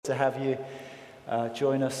To have you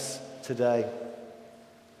join us today.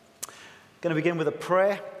 I'm going to begin with a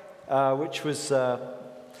prayer, which was a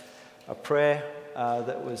prayer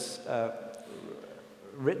that was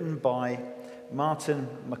written by Martin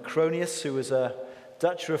Macronius, who was a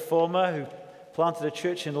Dutch reformer who planted a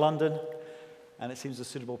church in London, and it seems a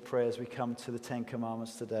suitable prayer as we come to the Ten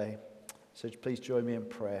Commandments today. So please join me in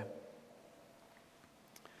prayer.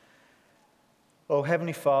 O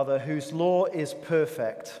Heavenly Father, whose law is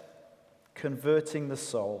perfect, converting the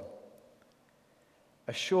soul,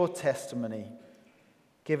 a sure testimony,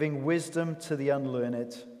 giving wisdom to the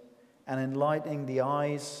unlearned and enlightening the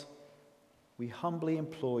eyes, we humbly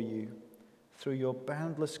implore you, through your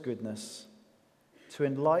boundless goodness, to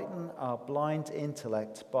enlighten our blind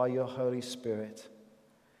intellect by your Holy Spirit,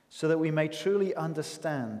 so that we may truly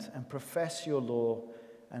understand and profess your law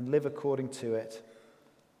and live according to it.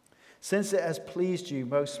 Since it has pleased you,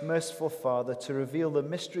 most merciful Father, to reveal the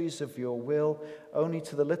mysteries of your will only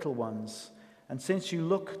to the little ones, and since you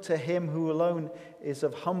look to him who alone is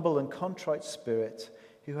of humble and contrite spirit,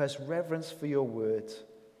 who has reverence for your word,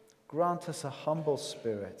 grant us a humble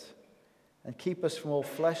spirit, and keep us from all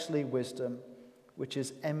fleshly wisdom, which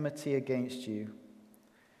is enmity against you.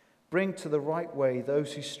 Bring to the right way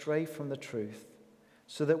those who stray from the truth,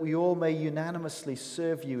 so that we all may unanimously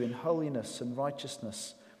serve you in holiness and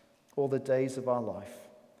righteousness all the days of our life.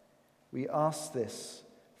 We ask this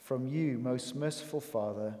from you, most merciful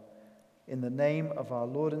Father, in the name of our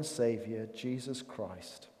Lord and Savior, Jesus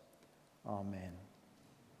Christ. Amen.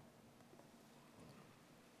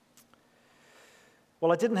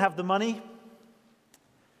 Well, I didn't have the money,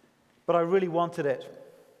 but I really wanted it.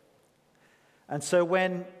 And so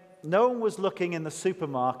when no one was looking in the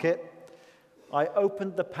supermarket, I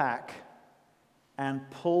opened the pack and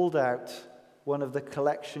pulled out one of the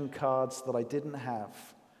collection cards that I didn't have,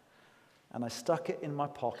 and I stuck it in my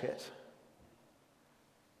pocket.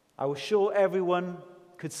 I was sure everyone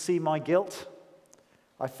could see my guilt.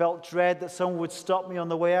 I felt dread that someone would stop me on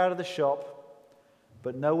the way out of the shop,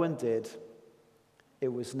 but no one did.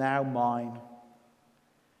 It was now mine.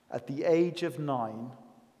 At the age of 9,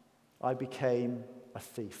 I became a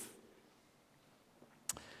thief.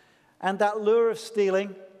 And that lure of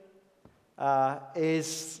stealing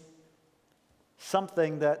is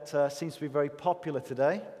something that seems to be very popular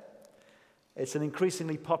today. It's an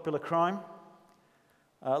increasingly popular crime.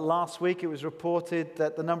 Last week it was reported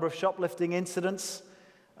that the number of shoplifting incidents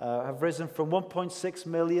have risen from 1.6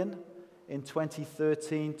 million in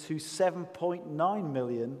 2013 to 7.9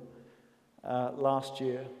 million last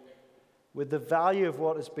year, with the value of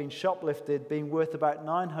what has been shoplifted being worth about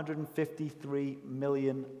 £953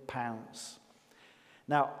 million.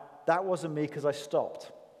 Now, that wasn't me because I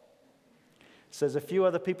stopped. So there's a few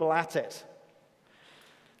other people at it.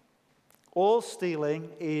 All stealing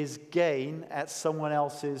is gain at someone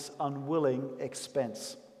else's unwilling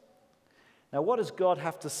expense. Now, what does God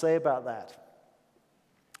have to say about that?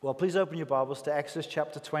 Well, please open your Bibles to Exodus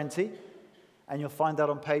chapter 20, and you'll find that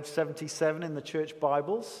on page 77 in the church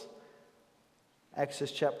Bibles.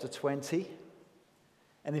 Exodus chapter 20.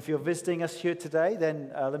 And if you're visiting us here today,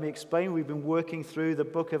 then let me explain. We've been working through the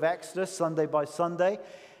book of Exodus Sunday by Sunday.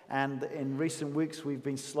 And in recent weeks, we've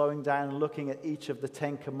been slowing down and looking at each of the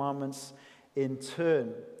 10 commandments in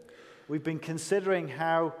turn. We've been considering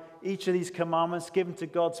how each of these commandments given to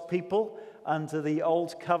God's people under the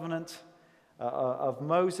old covenant of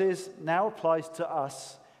Moses now applies to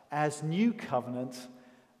us as new covenant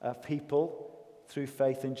people through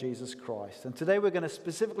faith in Jesus Christ. And today we're going to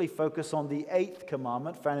specifically focus on the 8th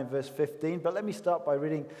commandment found in verse 15. But let me start by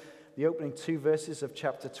reading the opening 2 verses of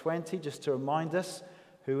chapter 20 just to remind us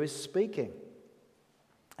who is speaking.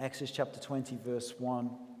 Exodus chapter 20, verse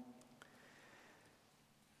 1.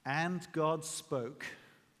 And God spoke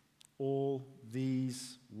all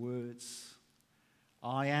these words.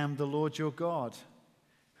 I am the Lord your God,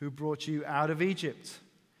 who brought you out of Egypt,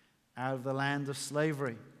 out of the land of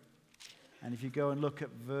slavery. And if you go and look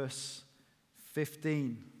at verse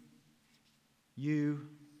 15, you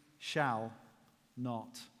shall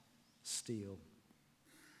not steal.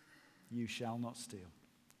 You shall not steal.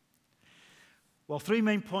 Well, 3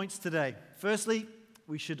 main points today. Firstly,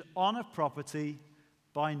 we should honor property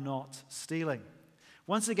by not stealing.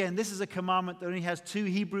 Once again, this is a commandment that only has 2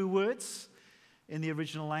 Hebrew words in the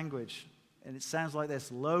original language. And it sounds like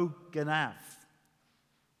this: lo ganav.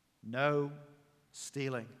 No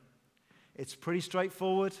stealing. It's pretty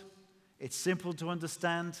straightforward. It's simple to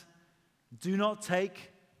understand. Do not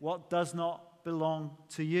take what does not belong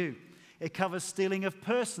to you. It covers stealing of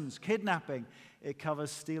persons, kidnapping. It covers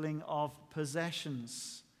stealing of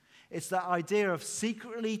possessions. It's that idea of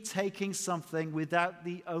secretly taking something without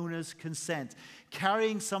the owner's consent,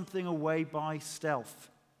 carrying something away by stealth.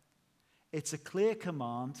 It's a clear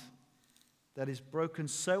command that is broken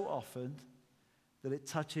so often that it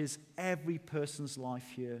touches every person's life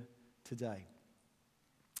here today.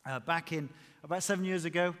 Back in about 7 years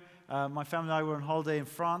ago, my family and I were on holiday in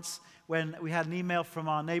France when we had an email from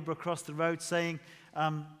our neighbor across the road saying,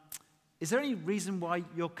 is there any reason why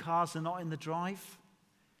your cars are not in the drive?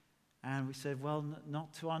 And we said, well,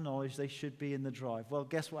 not to our knowledge, they should be in the drive. Well,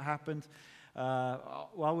 guess what happened?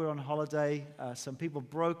 While we were on holiday, some people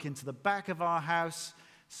broke into the back of our house,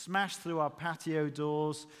 smashed through our patio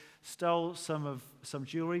doors, stole some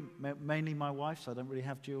jewelry, mainly my wife's. I don't really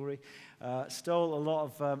have jewelry. Stole a lot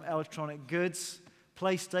of electronic goods,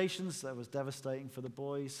 PlayStations. That was devastating for the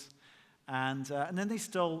boys. And then they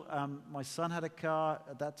stole, my son had a car.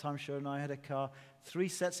 At that time, Sharon and I had a car. 3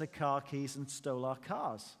 sets of car keys and stole our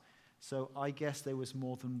cars. So I guess there was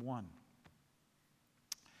more than one.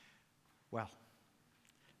 Well,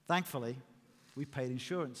 thankfully, we paid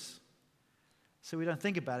insurance. So we don't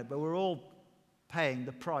think about it, but we're all paying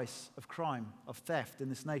the price of crime, of theft in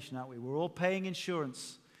this nation, aren't we? We're all paying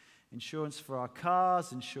insurance. Insurance for our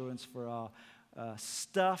cars, insurance for our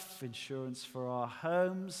stuff, insurance for our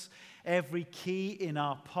homes, every key in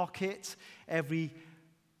our pocket, every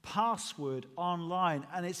password online.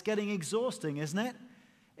 And it's getting exhausting, isn't it?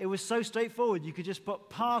 It was so straightforward. You could just put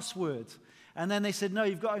password. And then they said, no,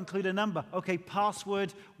 you've got to include a number. Okay,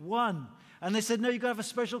 password 1. And they said, no, you've got to have a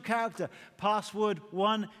special character. Password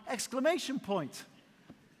 1, exclamation point.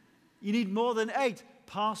 You need more than 8.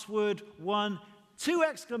 Password 1, 2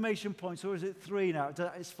 exclamation points. Or is it 3 now?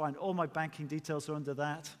 It's fine. All my banking details are under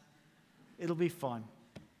that. It'll be fine.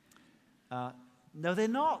 No, they're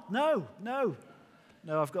not. No,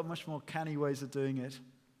 I've got much more canny ways of doing it.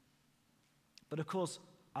 But of course,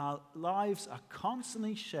 our lives are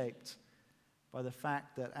constantly shaped by the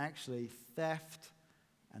fact that actually theft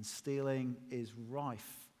and stealing is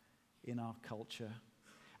rife in our culture.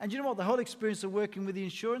 And you know what? The whole experience of working with the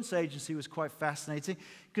insurance agency was quite fascinating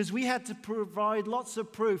because we had to provide lots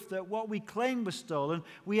of proof that what we claimed was stolen,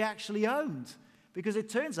 we actually owned. Because it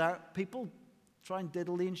turns out people try and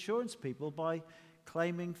diddle the insurance people by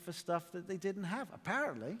claiming for stuff that they didn't have,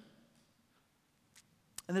 apparently.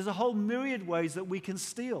 And there's a whole myriad ways that we can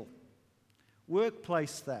steal.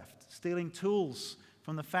 Workplace theft, stealing tools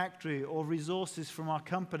from the factory or resources from our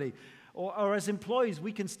company. Or as employees,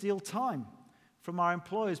 we can steal time from our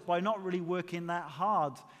employers by not really working that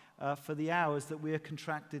hard for the hours that we are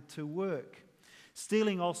contracted to work.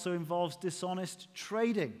 Stealing also involves dishonest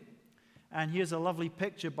trading. And here's a lovely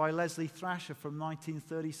picture by Leslie Thrasher from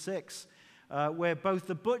 1936, where both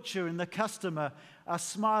the butcher and the customer are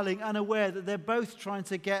smiling, unaware that they're both trying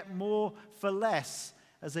to get more for less,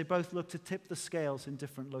 as they both look to tip the scales in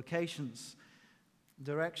different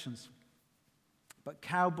directions. But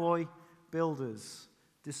cowboy builders,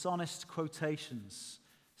 dishonest quotations,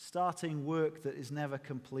 starting work that is never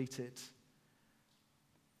completed.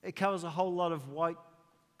 It covers a whole lot of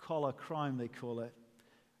white-collar crime, they call it.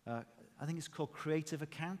 I think it's called creative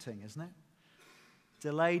accounting, isn't it?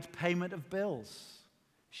 Delayed payment of bills,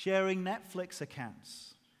 sharing Netflix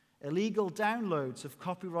accounts, illegal downloads of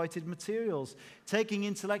copyrighted materials, taking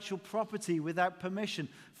intellectual property without permission,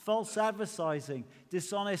 false advertising,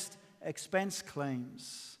 dishonest expense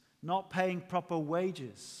claims, not paying proper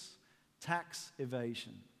wages, tax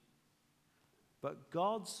evasion. But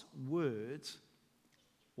God's word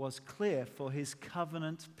was clear for his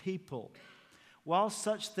covenant people. While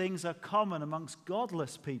such things are common amongst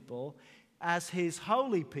godless people, as his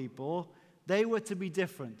holy people, they were to be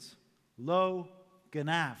different. Lo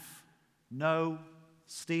ganav, no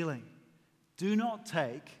stealing. Do not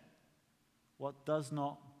take what does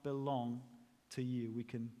not belong to you. We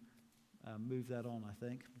can move that on, I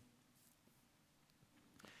think.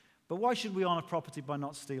 But why should we honor property by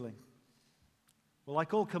not stealing? Well,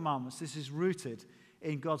 like all commandments, this is rooted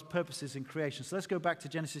in God's purposes in creation. So let's go back to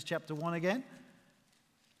Genesis chapter 1 again.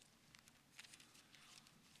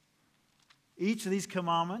 Each of these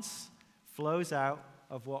commandments flows out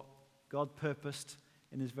of what God purposed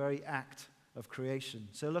in his very act of creation.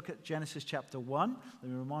 So look at Genesis chapter 1.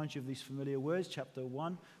 Let me remind you of these familiar words. Chapter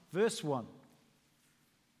 1, verse 1.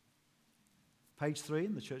 Page 3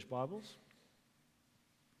 in the church Bibles.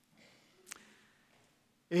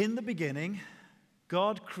 In the beginning,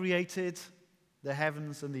 God created the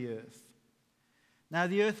heavens and the earth. Now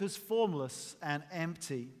the earth was formless and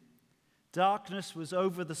empty. Darkness was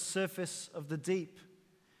over the surface of the deep,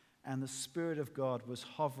 and the Spirit of God was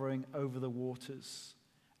hovering over the waters.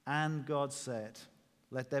 And God said,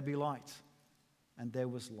 "Let there be light." and there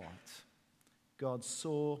was light. God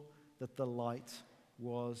saw that the light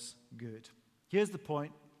was good. Here's the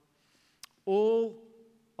point. All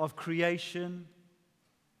of creation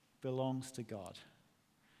belongs to God.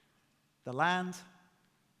 The land,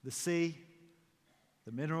 the sea,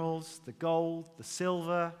 the minerals, the gold, the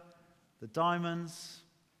silver, the diamonds,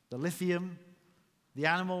 the lithium, the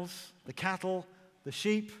animals, the cattle, the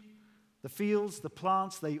sheep, the fields, the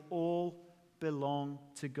plants, they all belong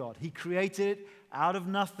to God. He created it out of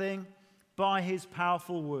nothing by his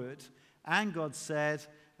powerful word. And God said,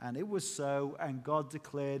 and it was so, and God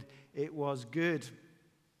declared it was good.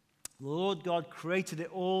 The Lord God created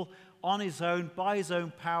it all on his own, by his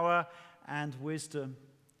own power and wisdom.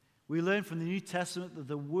 We learn from the New Testament that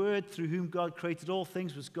the Word through whom God created all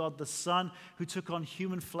things was God the Son, who took on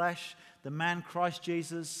human flesh, the man Christ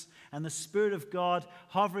Jesus, and the Spirit of God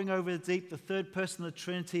hovering over the deep. The third person of the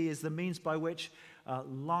Trinity is the means by which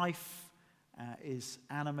life is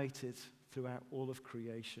animated throughout all of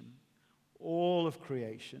creation. All of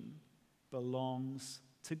creation belongs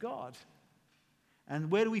to God. And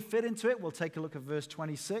where do we fit into it? We'll take a look at verse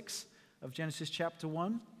 26 of Genesis chapter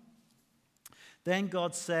 1. Then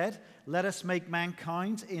God said, "Let us make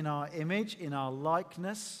mankind in our image, in our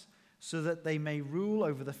likeness, so that they may rule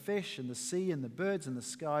over the fish and the sea and the birds and the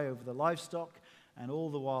sky, over the livestock and all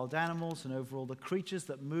the wild animals, and over all the creatures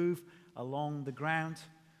that move along the ground."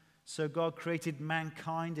 So God created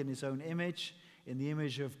mankind in his own image. In the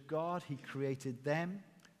image of God, he created them.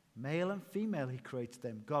 Male and female, he created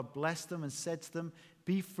them. God blessed them and said to them,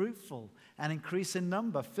 "Be fruitful and increase in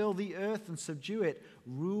number. Fill the earth and subdue it.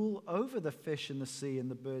 Rule over the fish in the sea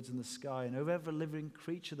and the birds in the sky and over every living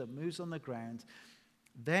creature that moves on the ground."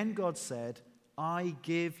 Then God said, "I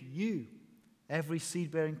give you every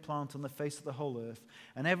seed-bearing plant on the face of the whole earth,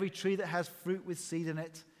 and every tree that has fruit with seed in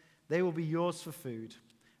it. They will be yours for food.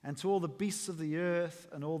 And to all the beasts of the earth,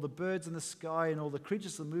 and all the birds in the sky, and all the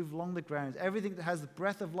creatures that move along the ground, everything that has the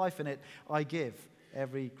breath of life in it, I give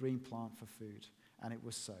every green plant for food." And it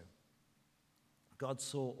was so. God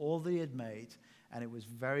saw all that he had made, and it was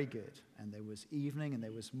very good. And there was evening, and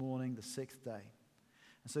there was morning, the sixth day.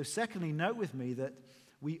 And so secondly, note with me that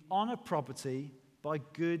we honor property by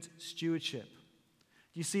good stewardship.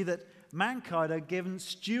 You see that mankind are given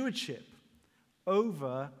stewardship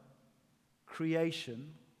over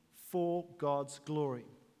creation for God's glory.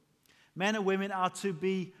 Men and women are to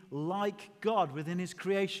be like God within his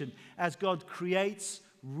creation. As God creates,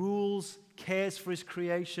 rules, cares for his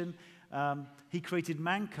creation, he created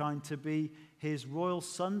mankind to be his royal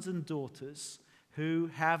sons and daughters who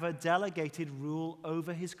have a delegated rule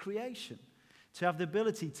over his creation, to have the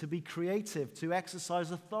ability to be creative, to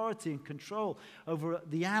exercise authority and control over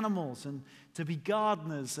the animals, and to be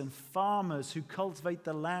gardeners and farmers who cultivate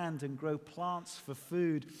the land and grow plants for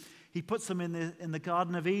food. He puts them in the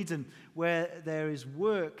Garden of Eden, where there is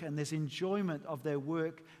work and there's enjoyment of their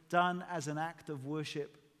work done as an act of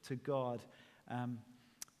worship to God.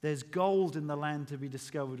 There's gold in the land to be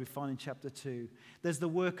discovered, we find in chapter 2. There's the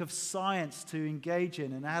work of science to engage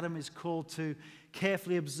in, and Adam is called to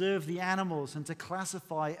carefully observe the animals and to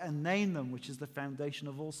classify and name them, which is the foundation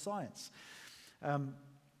of all science.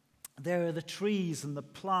 There are the trees and the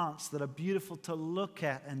plants that are beautiful to look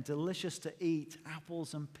at and delicious to eat.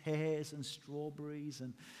 Apples and pears and strawberries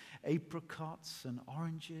and apricots and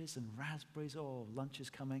oranges and raspberries. Oh, lunch is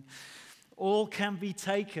coming. All can be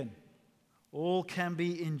taken. All can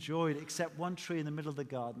be enjoyed except one tree in the middle of the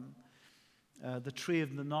garden, the tree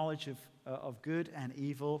of the knowledge of good and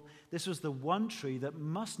evil. This was the one tree that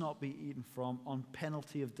must not be eaten from on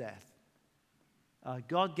penalty of death.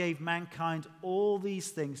 God gave mankind all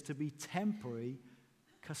these things to be temporary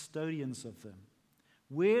custodians of them.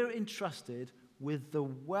 We're entrusted with the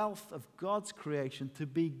wealth of God's creation to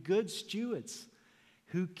be good stewards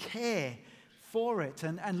who care for it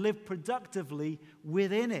and live productively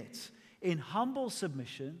within it in humble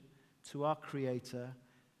submission to our Creator,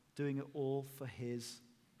 doing it all for his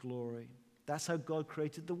glory. That's how God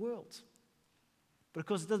created the world. But of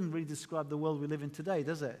course, it doesn't really describe the world we live in today,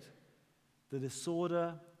 does it? The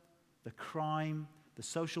disorder, the crime, the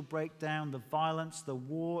social breakdown, the violence, the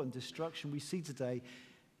war and destruction we see today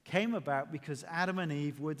came about because Adam and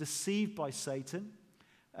Eve were deceived by Satan.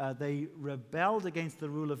 They rebelled against the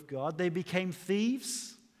rule of God. They became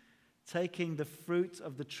thieves, taking the fruit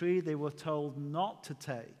of the tree they were told not to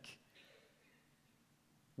take.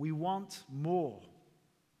 We want more.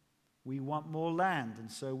 We want more land,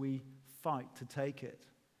 and so we fight to take it.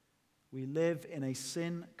 We live in a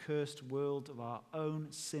sin-cursed world of our own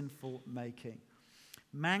sinful making.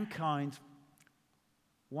 Mankind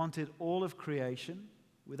wanted all of creation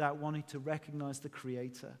without wanting to recognize the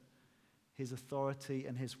Creator. his authority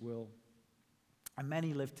and his will. And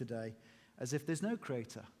many live today as if there's no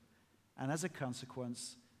creator. And as a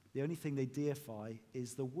consequence, the only thing they deify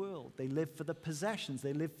is the world. They live for the possessions.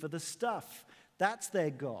 They live for the stuff. That's their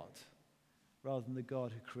God, rather than the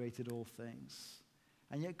God who created all things.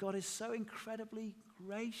 And yet God is so incredibly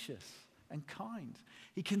gracious and kind.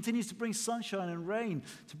 He continues to bring sunshine and rain,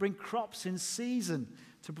 to bring crops in season,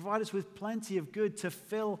 to provide us with plenty of good, to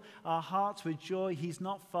fill our hearts with joy. He's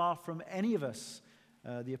not far from any of us,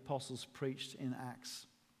 the apostles preached in Acts.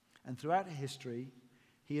 And throughout history,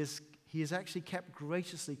 he has actually kept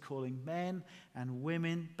graciously calling men and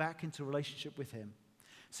women back into relationship with him.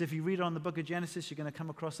 So if you read on the book of Genesis, you're going to come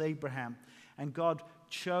across Abraham. And God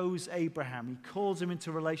chose Abraham. He calls him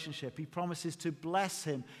into relationship. He promises to bless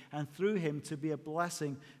him and through him to be a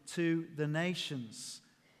blessing to the nations.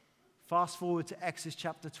 Fast forward to Exodus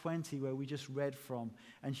chapter 20, where we just read from.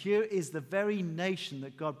 And here is the very nation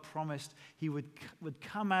that God promised he would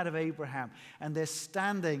come out of Abraham. And they're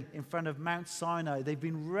standing in front of Mount Sinai. They've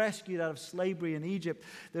been rescued out of slavery in Egypt.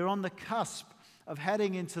 They're on the cusp of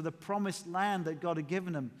heading into the promised land that God had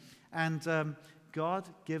given them. And God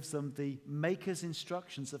gives them the maker's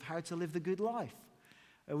instructions of how to live the good life.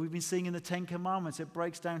 We've been seeing in the Ten Commandments, it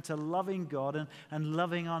breaks down to loving God and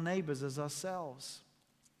loving our neighbors as ourselves.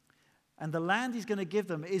 And the land he's going to give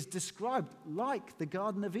them is described like the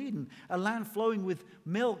Garden of Eden, a land flowing with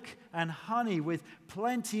milk and honey, with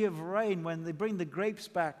plenty of rain. When they bring the grapes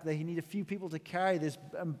back, they need a few people to carry this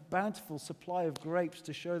bountiful supply of grapes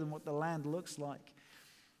to show them what the land looks like.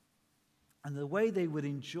 And the way they would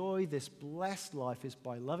enjoy this blessed life is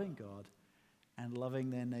by loving God and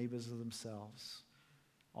loving their neighbors as themselves.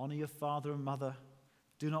 Honor your father and mother.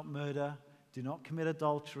 Do not murder. Do not commit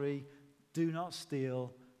adultery. Do not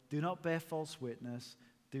steal. Do not bear false witness.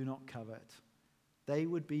 Do not covet. They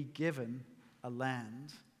would be given a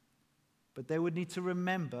land, but they would need to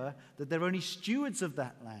remember that they're only stewards of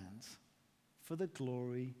that land for the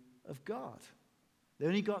glory of God. They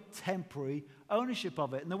only got temporary ownership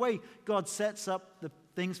of it. And the way God sets up the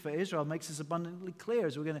things for Israel makes this abundantly clear,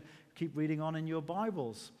 as we're going to keep reading on in your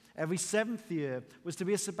Bibles. Every seventh year was to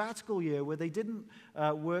be a sabbatical year where they didn't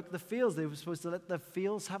work the fields. They were supposed to let the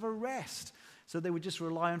fields have a rest. So they would just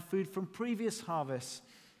rely on food from previous harvests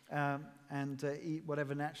and eat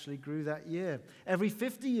whatever naturally grew that year. Every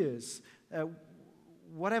 50 years,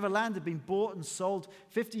 whatever land had been bought and sold,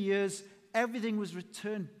 50 years, everything was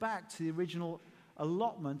returned back to the original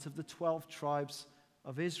allotment of the 12 tribes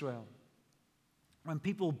of Israel. When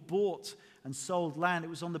people bought and sold land, it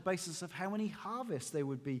was on the basis of how many harvests they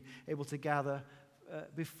would be able to gather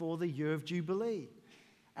before the year of Jubilee.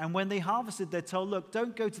 And when they harvested, they're told, look,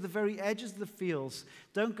 don't go to the very edges of the fields.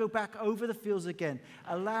 Don't go back over the fields again.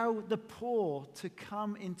 Allow the poor to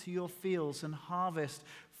come into your fields and harvest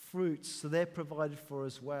fruits, so they're provided for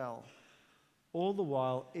as well. All the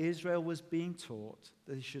while, Israel was being taught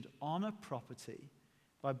that they should honor property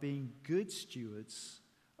by being good stewards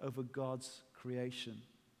over God's creation.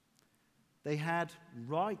 They had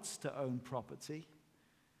rights to own property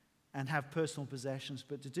and have personal possessions,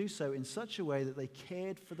 but to do so in such a way that they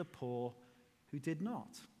cared for the poor who did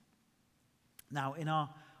not. Now, in our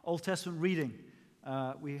Old Testament reading,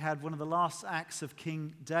 we had one of the last acts of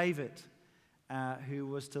King David, who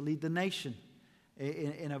was to lead the nation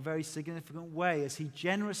in a very significant way, as he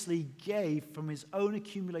generously gave from his own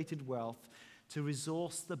accumulated wealth to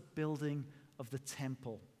resource the building of the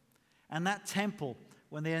temple. And that temple,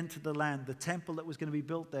 when they entered the land, the temple that was going to be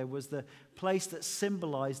built there was the place that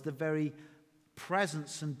symbolized the very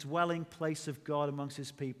presence and dwelling place of God amongst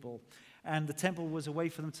his people. And the temple was a way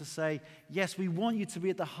for them to say, yes, we want you to be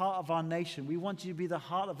at the heart of our nation. We want you to be the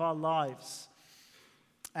heart of our lives.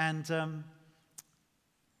 And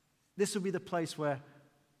this would be the place where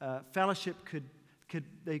fellowship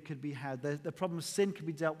could be had. The problem of sin could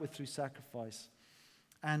be dealt with through sacrifice.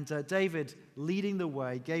 And David, leading the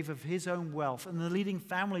way, gave of his own wealth. And the leading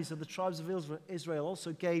families of the tribes of Israel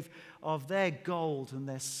also gave of their gold and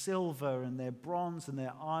their silver and their bronze and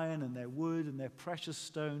their iron and their wood and their precious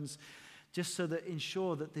stones, just so that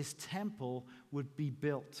ensure that this temple would be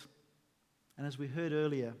built. And as we heard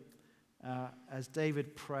earlier, as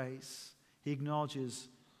David prays, he acknowledges,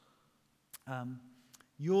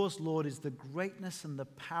 yours, Lord, is the greatness and the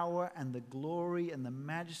power and the glory and the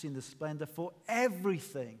majesty and the splendor, for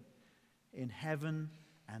everything in heaven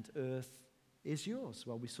and earth is yours.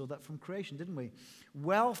 Well, we saw that from creation, didn't we?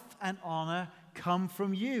 Wealth and honor come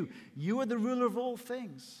from you. You are the ruler of all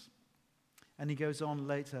things. And he goes on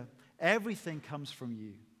later, everything comes from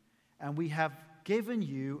you, and we have given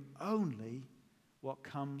you only what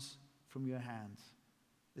comes from your hands.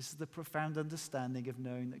 This is the profound understanding of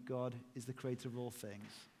knowing that God is the creator of all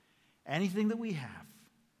things. Anything that we have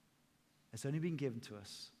has only been given to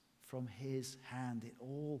us from his hand. It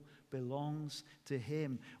all belongs to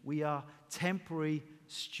him. We are temporary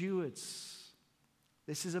stewards.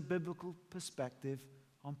 This is a biblical perspective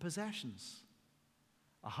on possessions.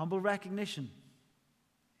 A humble recognition.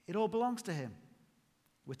 It all belongs to him.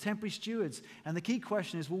 We're temporary stewards. And the key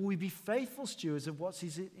question is, will we be faithful stewards of what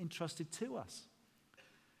he's entrusted to us?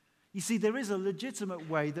 You see, there is a legitimate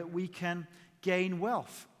way that we can gain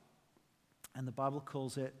wealth. And the Bible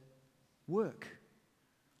calls it work.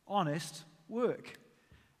 Honest work.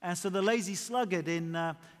 And so the lazy sluggard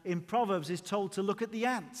in Proverbs is told to look at the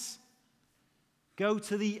ants. Go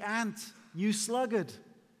to the ant, you sluggard.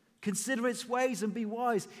 Consider its ways and be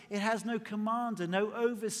wise. It has no commander, no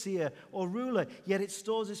overseer or ruler, yet it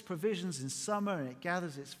stores its provisions in summer and it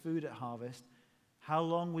gathers its food at harvest. How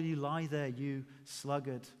long will you lie there, you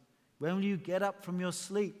sluggard? When will you get up from your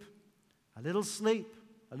sleep? A little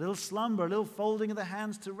slumber, a little folding of the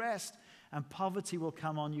hands to rest, and poverty will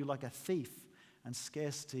come on you like a thief, and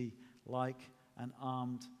scarcity like an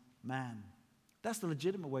armed man. That's the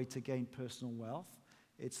legitimate way to gain personal wealth.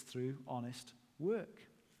 It's through honest work.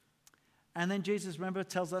 And then Jesus, remember,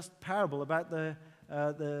 tells us a parable about the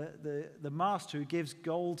master who gives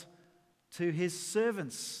gold to his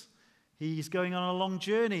servants. He's going on a long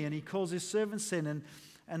journey and he calls his servants in,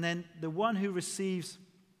 and then the one who receives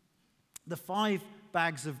the 5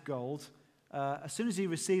 bags of gold, as soon as he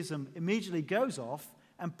receives them, immediately goes off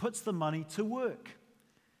and puts the money to work.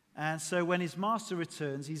 And so when his master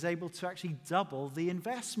returns, he's able to actually double the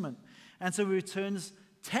investment. And so he returns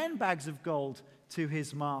 10 bags of gold to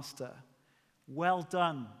his master. Well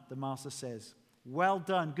done, the master says. Well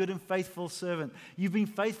done, good and faithful servant. You've been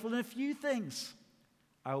faithful in a few things.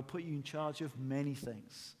 I will put you in charge of many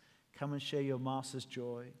things. Come and share your master's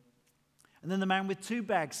joy. And then the man with 2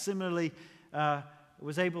 bags similarly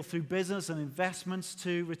was able through business and investments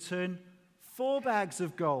to return 4 bags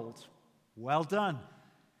of gold. Well done,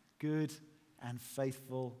 good and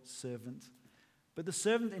faithful servant. But the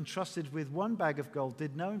servant entrusted with 1 bag of gold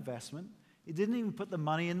did no investment. He didn't even put the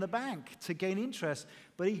money in the bank to gain interest,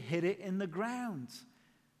 but he hid it in the ground.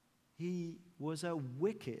 He was a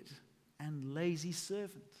wicked and lazy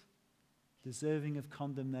servant, deserving of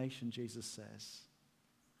condemnation, Jesus says.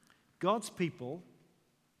 God's people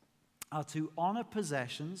are to honor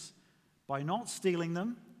possessions by not stealing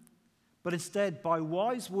them, but instead by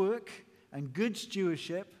wise work and good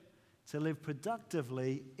stewardship to live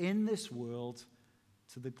productively in this world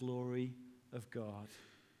to the glory of God.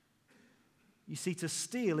 You see, to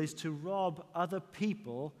steal is to rob other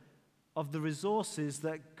people of the resources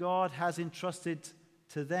that God has entrusted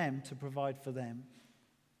to them to provide for them.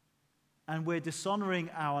 And we're dishonoring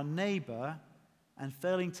our neighbor and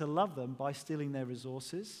failing to love them by stealing their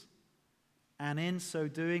resources. And in so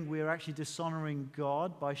doing, we are actually dishonoring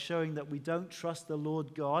God by showing that we don't trust the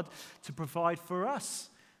Lord God to provide for us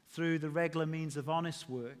through the regular means of honest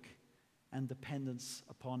work and dependence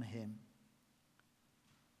upon him.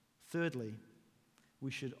 Thirdly,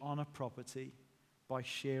 we should honor property by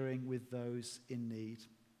sharing with those in need.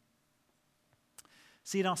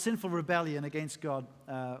 See, in our sinful rebellion against God,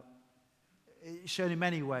 it's shown in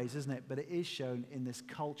many ways, isn't it? But it is shown in this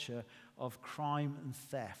culture of crime and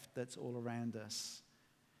theft that's all around us.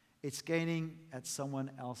 It's gaining at someone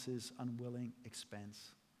else's unwilling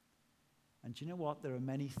expense. And do you know what? There are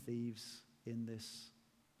many thieves in this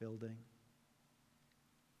building.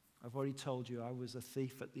 I've already told you I was a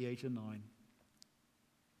thief at the age of 9.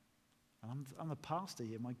 And I'm the pastor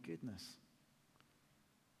here, my goodness.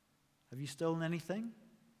 Have you stolen anything?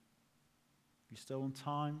 Have you stolen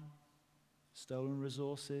time? Stolen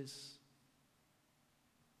resources?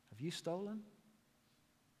 Have you stolen?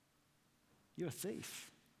 You're a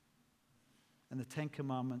thief. And the 10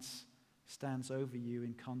 Commandments stands over you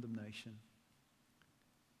in condemnation.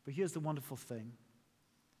 But here's the wonderful thing.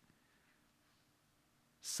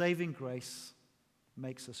 Saving grace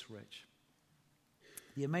makes us rich.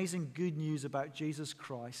 The amazing good news about Jesus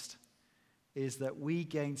Christ is that we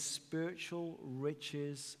gain spiritual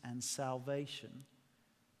riches and salvation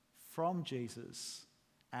from Jesus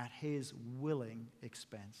at his willing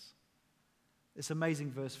expense. This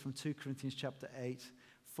amazing verse from 2 Corinthians chapter 8,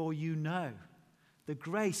 for you know the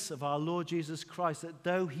grace of our Lord Jesus Christ, that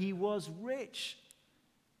though he was rich,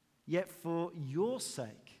 yet for your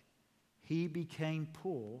sake he became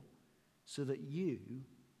poor, so that you,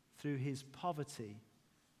 through his poverty,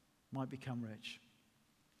 might become rich.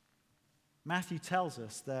 Matthew tells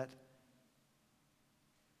us that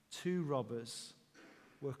 2 robbers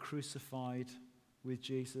were crucified with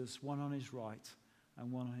Jesus, one on his right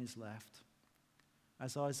and one on his left.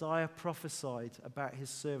 As Isaiah prophesied about his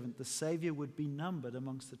servant, the Savior would be numbered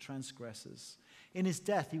amongst the transgressors. In his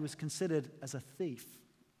death, he was considered as a thief.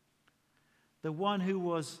 The one who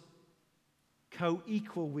was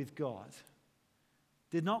co-equal with God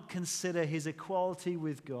did not consider his equality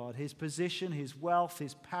with God, his position, his wealth,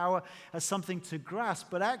 his power as something to grasp,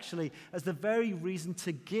 but actually as the very reason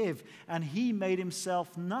to give. And he made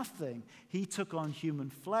himself nothing. He took on human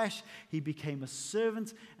flesh, he became a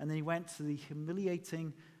servant, and then he went to the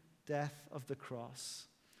humiliating death of the cross.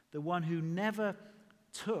 The one who never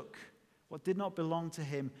took what did not belong to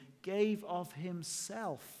him, gave of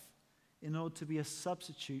himself in order to be a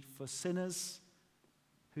substitute for sinners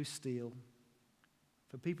who steal,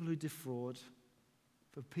 for people who defraud,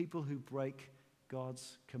 for people who break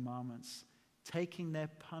God's commandments, taking their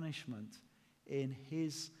punishment in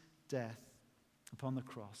his death upon the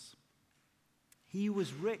cross. He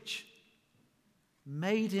was rich,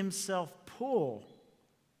 made himself poor,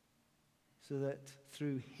 so that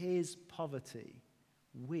through his poverty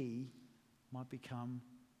we might become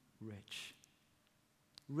rich.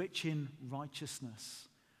 Rich in righteousness,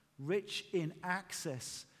 rich in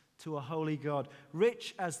access to a holy God,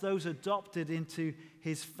 rich as those adopted into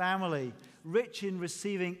his family, rich in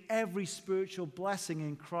receiving every spiritual blessing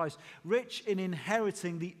in Christ, rich in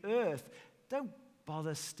inheriting the earth. Don't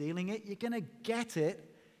bother stealing it. You're going to get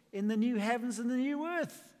it in the new heavens and the new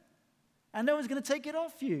earth. And no one's going to take it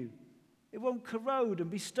off you. It won't corrode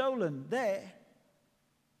and be stolen there.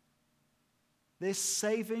 This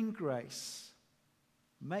saving grace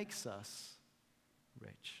makes us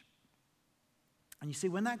rich. And you see,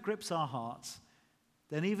 when that grips our hearts,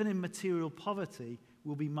 then even in material poverty,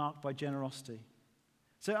 we'll be marked by generosity.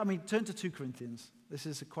 So, turn to 2 Corinthians. This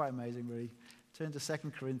is quite amazing, really. Turn to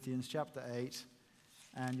 2 Corinthians chapter 8,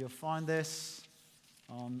 and you'll find this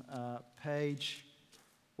on page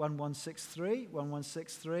 1163.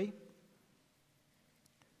 1163.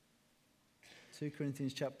 2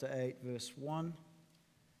 Corinthians chapter 8, verse 1.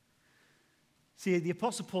 See, the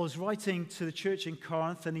Apostle Paul is writing to the church in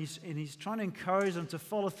Corinth, and he's trying to encourage them to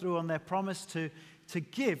follow through on their promise to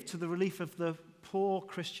give to the relief of the poor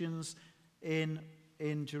Christians in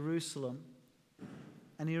Jerusalem.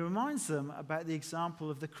 And he reminds them about the example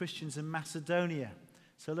of the Christians in Macedonia.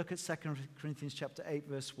 So look at 2 Corinthians chapter 8,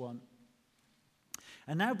 verse 1.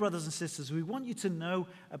 And now, brothers and sisters, we want you to know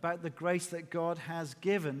about the grace that God has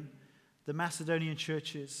given the Macedonian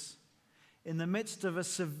churches. In the midst of a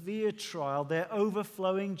severe trial, their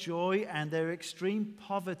overflowing joy and their extreme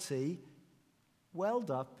poverty welled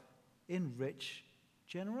up in rich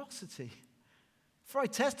generosity. For I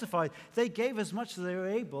testify, they gave as much as they were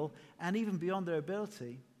able, and even beyond their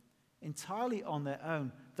ability, entirely on their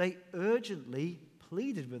own. They urgently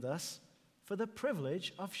pleaded with us for the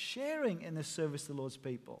privilege of sharing in the service of the Lord's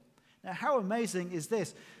people. Now, how amazing is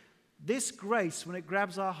this? This grace, when it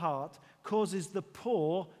grabs our heart, causes the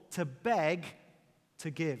poor to beg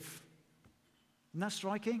to give. Isn't that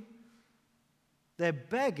striking? They're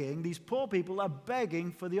begging, these poor people are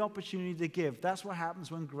begging for the opportunity to give. That's what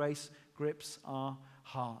happens when grace grips our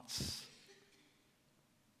hearts.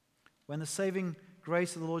 When the saving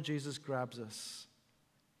grace of the Lord Jesus grabs us,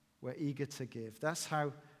 we're eager to give. That's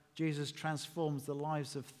how Jesus transforms the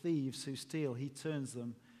lives of thieves who steal. He turns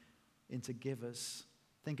them into givers.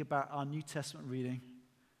 Think about our New Testament reading.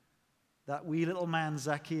 That wee little man,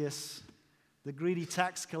 Zacchaeus, the greedy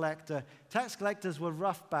tax collector. Tax collectors were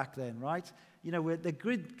rough back then, right? You know, they're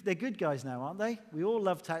good guys now, aren't they? We all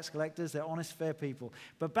love tax collectors. They're honest, fair people.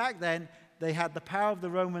 But back then, they had the power of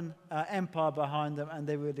the Roman Empire behind them, and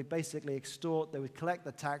they would basically extort. They would collect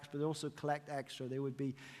the tax, but they also collect extra. They would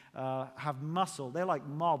have muscle. They're like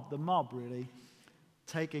the mob, really,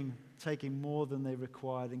 taking more than they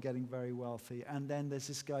required and getting very wealthy. And then there's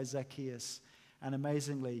this guy, Zacchaeus, and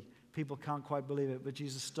amazingly, people can't quite believe it, but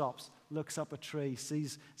Jesus stops, looks up a tree,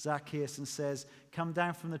 sees Zacchaeus and says, "Come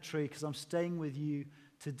down from the tree because I'm staying with you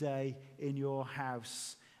today in your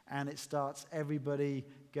house." And it starts everybody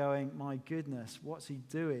going, "My goodness, what's he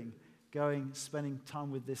doing? Spending time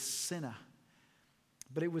with this sinner."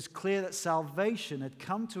 But it was clear that salvation had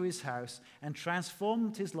come to his house and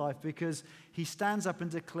transformed his life, because he stands up and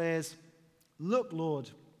declares, "Look,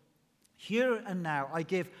 Lord, here and now I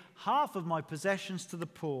give half of my possessions to the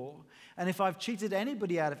poor, and if I've cheated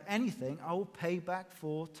anybody out of anything, I will pay back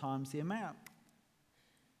 4 times the amount."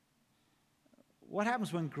 What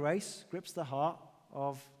happens when grace grips the heart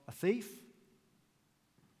of a thief?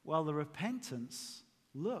 Well, the repentance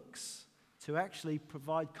looks to actually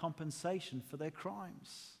provide compensation for their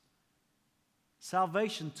crimes.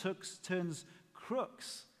 Salvation turns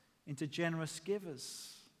crooks into generous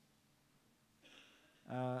givers.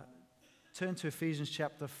 Turn to Ephesians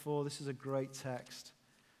chapter 4. This is a great text.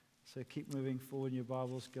 So keep moving forward in your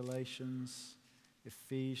Bibles. Galatians,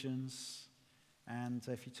 Ephesians. And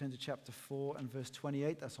if you turn to chapter 4 and verse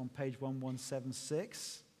 28, that's on page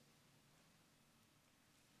 1176.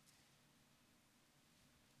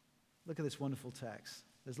 Look at this wonderful text.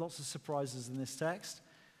 There's lots of surprises in this text.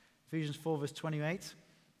 Ephesians 4 verse 28.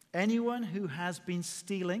 Anyone who has been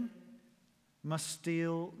stealing must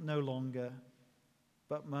steal no longer,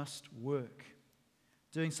 but must work,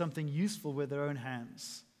 doing something useful with their own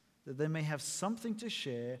hands, that they may have something to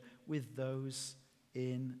share with those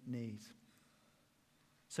in need.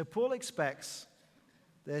 So Paul expects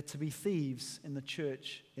there to be thieves in the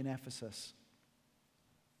church in Ephesus.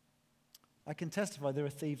 I can testify there are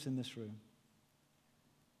thieves in this room.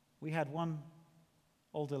 We had one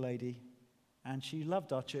older lady, and she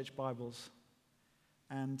loved our church Bibles.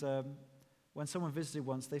 And when someone visited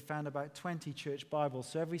once, they found about 20 church Bibles.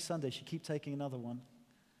 So every Sunday, she'd keep taking another one.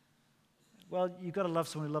 Well, you've got to love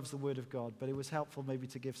someone who loves the Word of God, but it was helpful maybe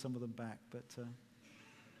to give some of them back. But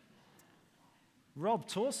Rob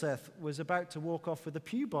Torseth was about to walk off with the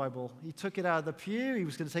Pew Bible. He took it out of the pew. He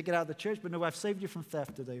was going to take it out of the church. But no, I've saved you from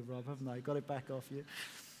theft today, Rob, haven't I? Got it back off you.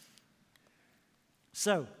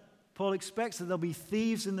 So, Paul expects that there'll be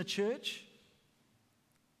thieves in the church.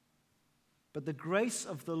 But the grace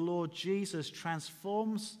of the Lord Jesus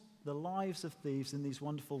transforms the lives of thieves in these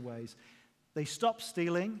wonderful ways. They stop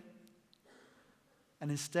stealing,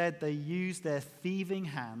 and instead they use their thieving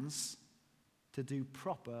hands to do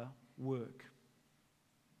proper work.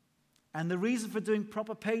 And the reason for doing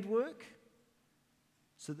proper paid work?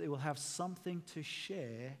 So that they will have something to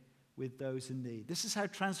share with those in need. This is how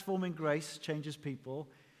transforming grace changes people.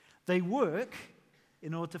 They work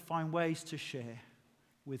in order to find ways to share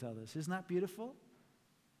with others. Isn't that beautiful?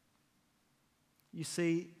 You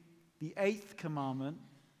see, the 8th commandment,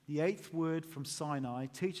 the 8th word from Sinai,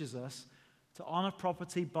 teaches us to honor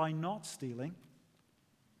property by not stealing,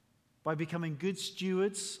 by becoming good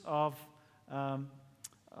stewards of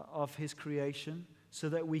his creation, so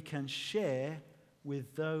that we can share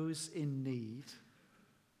with those in need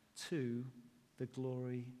to the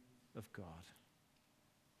glory of God.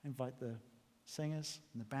 I invite the singers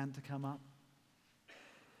and the band to come up.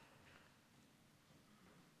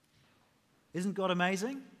 Isn't God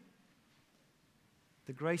amazing?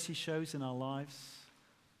 The grace he shows in our lives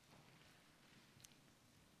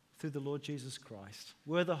through the Lord Jesus Christ.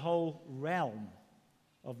 Were the whole realm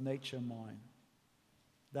of nature mine,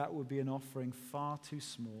 that would be an offering far too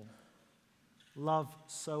small. Love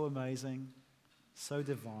so amazing, so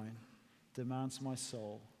divine, demands my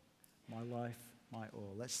soul, my life, my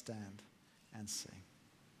all. Let's stand and sing.